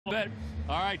All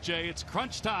right, Jay, it's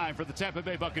crunch time for the Tampa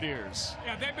Bay Buccaneers.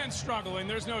 Yeah, they've been struggling.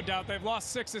 There's no doubt. They've lost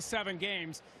 6 of 7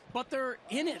 games, but they're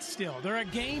in it still. They're a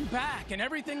game back, and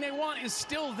everything they want is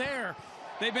still there.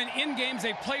 They've been in games.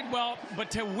 They've played well,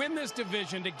 but to win this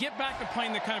division, to get back to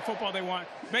playing the kind of football they want,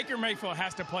 Baker Mayfield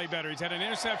has to play better. He's had an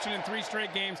interception in 3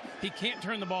 straight games. He can't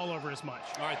turn the ball over as much.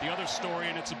 All right, the other story,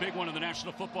 and it's a big one in the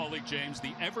National Football League, James,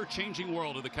 the ever-changing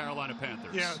world of the Carolina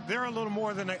Panthers. Yeah, they're a little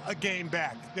more than a game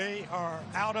back. They are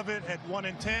out of it at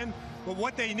 1-10, but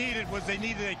what they needed was they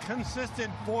needed a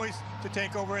consistent voice to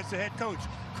take over as the head coach.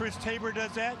 Chris Tabor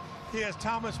does that. He has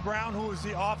Thomas Brown, who is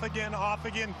the off-again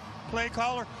play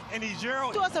caller, and he's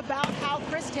Gerald. To us about how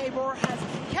Chris Tabor has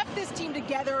kept this team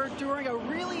together during a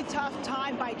really tough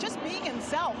time by just being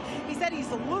himself. He said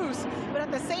he's loose, but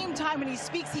at the same time when he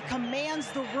speaks, he commands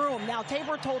the room. Now,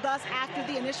 Tabor told us after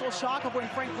the initial shock of when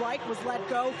Frank Reich was let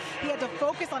go, he had to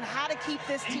focus on how to keep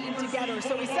this team together.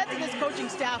 So he said to this coaching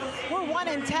staff, we're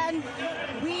 1-10.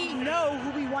 We know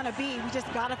who we want to be. We just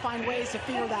got to find ways to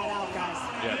figure that out, guys.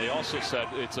 Yeah, they also said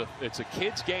it's a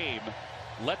kid's game.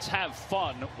 Let's have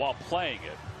fun while playing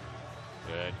it.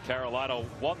 And Carolina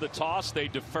won the toss. They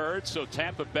deferred, so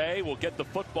Tampa Bay will get the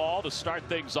football to start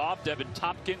things off. Devin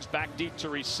Tompkins back deep to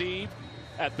receive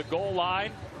at the goal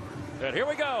line. And here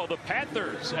we go. The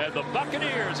Panthers and the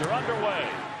Buccaneers are underway.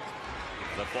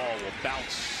 The ball will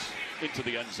bounce into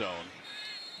the end zone.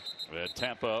 And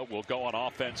Tampa will go on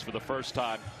offense for the first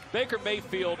time. Baker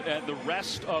Mayfield and the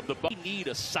rest of the Buccaneers need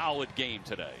a solid game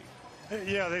today.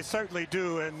 Yeah, they certainly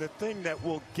do, and the thing that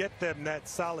will get them that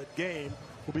solid game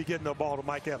will be getting the ball to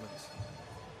Mike Evans.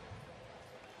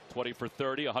 20 for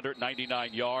 30,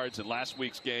 199 yards in last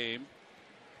week's game.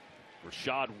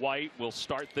 Rashad White will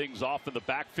start things off in the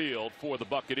backfield for the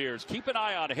Buccaneers. Keep an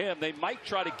eye on him. They might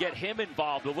try to get him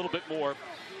involved a little bit more.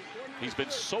 He's been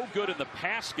so good in the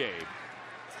pass game.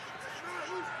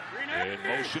 And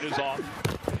motion is off.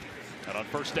 And on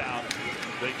first down,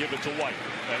 they give it to White.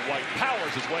 And White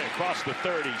powers his way across the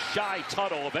 30. Shy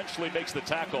Tuttle eventually makes the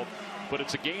tackle, but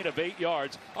it's a gain of 8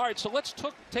 yards. All right, so let's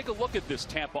take a look at this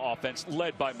Tampa offense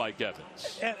led by Mike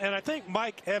Evans. And I think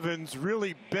Mike Evans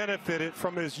really benefited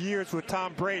from his years with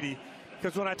Tom Brady,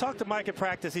 because when I talked to Mike in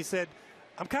practice, he said,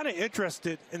 I'm kind of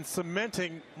interested in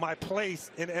cementing my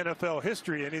place in NFL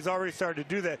history, and he's already started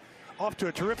to do that. Off to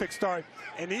a terrific start,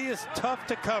 and he is tough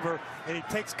to cover, and he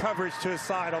takes coverage to his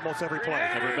side almost every play.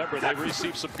 And remember, they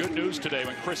received some good news today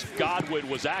when Chris Godwin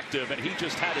was active, and he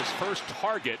just had his first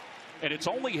target, and it's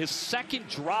only his second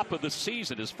drop of the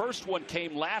season. His first one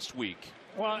came last week.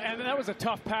 Well, and that was a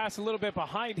tough pass a little bit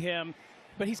behind him,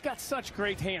 but he's got such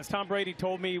great hands. Tom Brady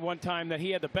told me one time that he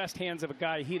had the best hands of a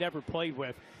guy he'd ever played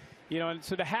with. You know, and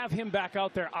so to have him back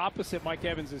out there opposite Mike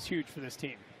Evans is huge for this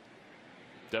team.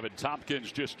 Devin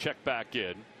Tompkins just checked back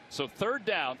in. So third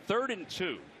down, 3rd and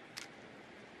 2.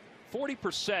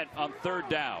 40% on third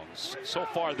downs so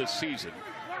far this season.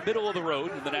 Middle of the road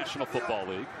in the National Football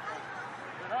League.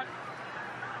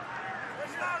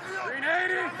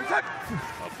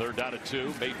 On 3rd down and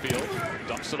 2, Mayfield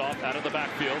dumps it off out of the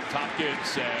backfield.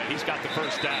 Tompkins, and he's got the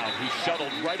first down. He's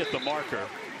shuttled right at the marker.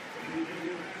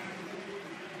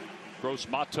 Gross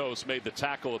Matos made the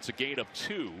tackle. It's a gain of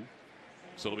 2.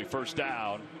 So it'll be first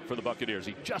down for the Buccaneers.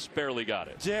 He just barely got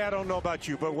it. Jay, I don't know about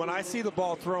you, but when I see the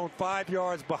ball thrown 5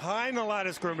 yards behind the line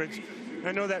of scrimmage,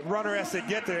 I know that runner has to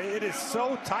get there. It is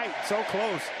so tight, so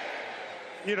close.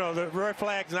 You know, the red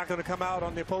flag's not going to come out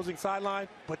on the opposing sideline,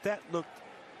 but that looked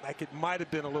like it might have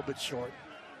been a little bit short.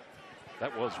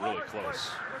 That was really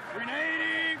close. Green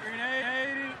 80, green 80.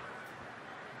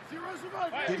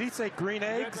 Did he say green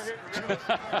eggs? We're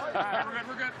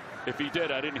good. If he did,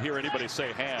 I didn't hear anybody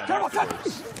say hand.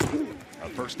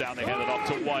 First down, they hand it off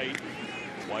to White.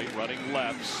 White running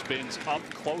left, spins up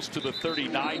close to the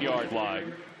 39-yard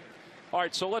line. All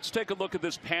right, so let's take a look at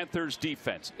this Panthers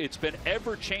defense. It's been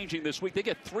ever-changing this week. They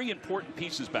get 3 important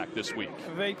pieces back this week.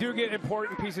 They do get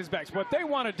important pieces back. So what they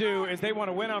want to do is they want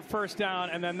to win on first down,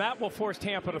 and then that will force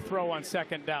Tampa to throw on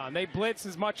second down. They blitz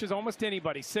as much as almost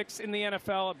anybody. 6th in the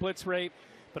NFL at blitz rate,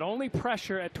 but only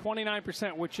pressure at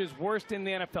 29%, which is worst in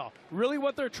the NFL. Really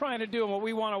what they're trying to do and what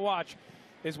we want to watch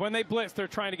is when they blitz, they're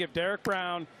trying to give Derek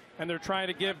Brown and they're trying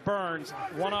to give Burns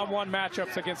one-on-one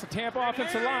matchups against the Tampa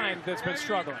offensive line that's been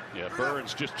struggling. Yeah,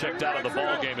 Burns just checked out of the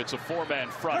ball game. It's a 4-man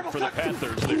front for the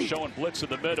Panthers. They're showing blitz in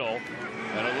the middle.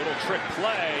 And a little trick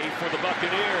play for the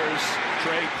Buccaneers.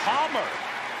 Trey Palmer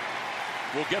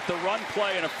will get the run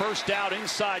play and a first down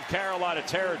inside Carolina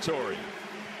territory.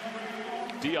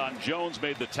 Deion Jones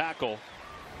made the tackle,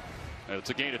 and it's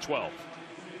a gain of 12.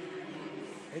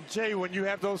 And Jay, when you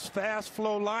have those fast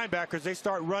flow linebackers, they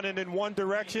start running in one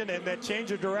direction, and that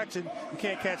change of direction, you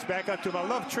can't catch back up to them. I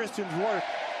love Tristan's work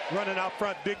running out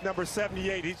front, big number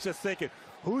 78. He's just thinking,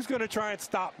 who's going to try and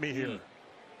stop me here?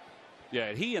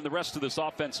 Yeah, he and the rest of this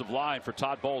offensive line for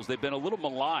Todd Bowles, they've been a little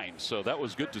maligned, so that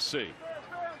was good to see.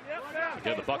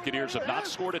 Again, the Buccaneers have not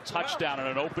scored a touchdown on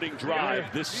an opening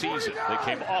drive this season. They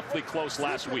came awfully close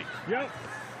last week.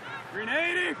 Green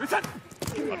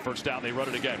 80. On first down, they run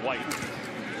it again. White.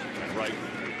 And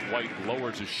White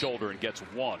lowers his shoulder and gets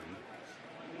one.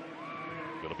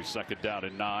 It'll be second down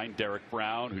and 9. Derek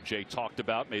Brown, who Jay talked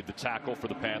about, made the tackle for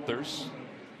the Panthers.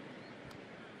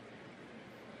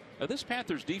 Now, this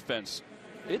Panthers defense,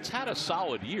 it's had a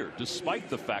solid year, despite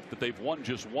the fact that they've won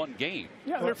just one game.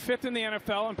 Yeah, they're 5th in the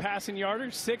NFL in passing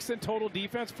yardage, 6th in total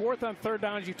defense, 4th on third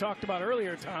down, as you talked about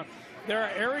earlier, Tom. There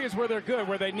are areas where they're good,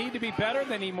 where they need to be better.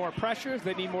 They need more pressures.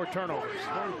 They need more turnovers.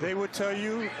 They would tell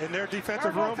you in their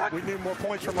defensive room, we need more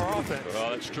points from our offense.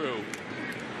 Well, that's true.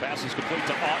 Pass is complete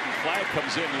to Auten. Flag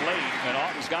comes in late, and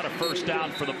Auten's got a first down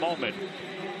for the moment.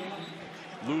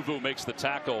 Luvu makes the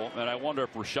tackle, and I wonder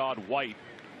if Rashad White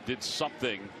did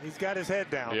something. He's got his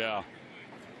head down. Yeah.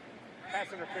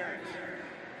 Pass interference.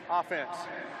 Offense.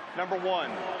 Number 1.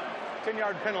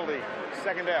 10-yard penalty.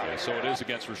 Second down. Yeah, so it is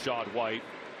against Rashad White.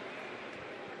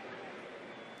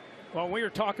 Well, when we were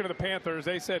talking to the Panthers,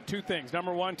 they said 2 things.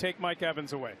 Number 1, take Mike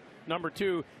Evans away. Number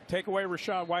 2, take away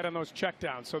Rashad White on those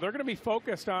checkdowns. So they're going to be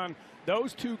focused on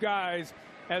those 2 guys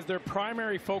as their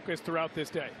primary focus throughout this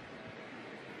day.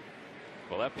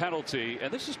 Well, that penalty,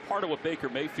 and this is part of what Baker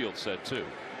Mayfield said too.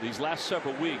 These last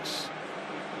several weeks,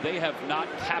 they have not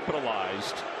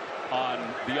capitalized on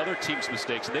the other team's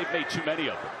mistakes, and they've made too many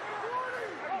of them.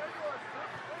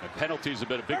 And penalties have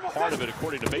been a big part of it,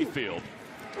 according to Mayfield.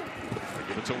 They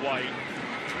give it to White,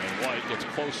 and White gets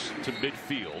close to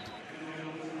midfield.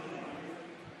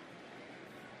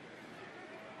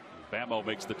 Bamo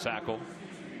makes the tackle.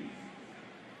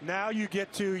 Now you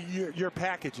get to your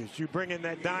packages. You bring in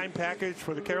that dime package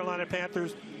for the Carolina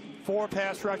Panthers. 4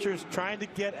 pass rushers trying to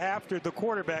get after the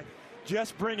quarterback.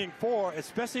 Just bringing 4,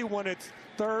 especially when it's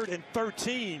 3rd and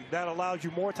 13, that allows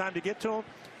you more time to get to them.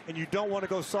 And you don't want to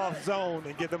go soft zone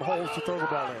and give them holes to throw the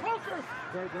ball in.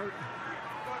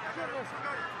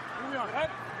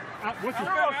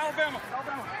 Alabama.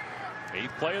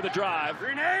 8th play of the drive.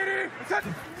 Green 80.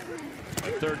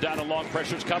 And third down and long,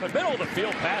 pressure's coming. Middle of the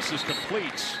field, pass is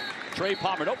complete. Trey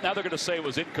Palmer, nope, now they're going to say it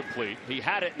was incomplete. He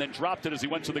had it and then dropped it as he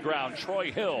went to the ground.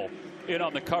 Troy Hill in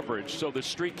on the coverage, so the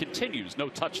streak continues. No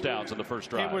touchdowns in the first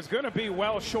drive. It was going to be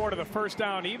well short of the first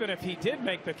down, even if he did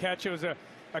make the catch. It was a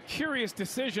curious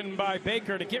decision by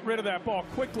Baker to get rid of that ball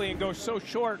quickly and go so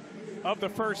short of the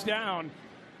first down.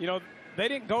 You know, they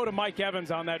didn't go to Mike Evans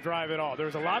on that drive at all. There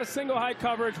was a lot of single high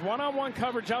coverage, one-on-one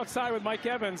coverage outside with Mike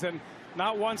Evans, and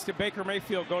not once did Baker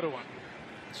Mayfield go to one.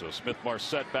 So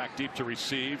Smith-Marset back deep to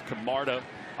receive. Camarda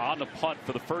on the punt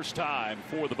for the first time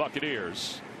for the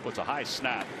Buccaneers. Puts a high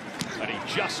snap, and he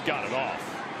just got it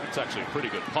off. That's actually a pretty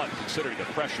good punt considering the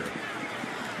pressure.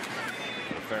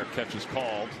 A fair catch is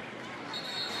called.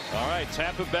 All right,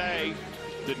 Tampa Bay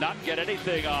did not get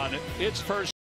anything on its first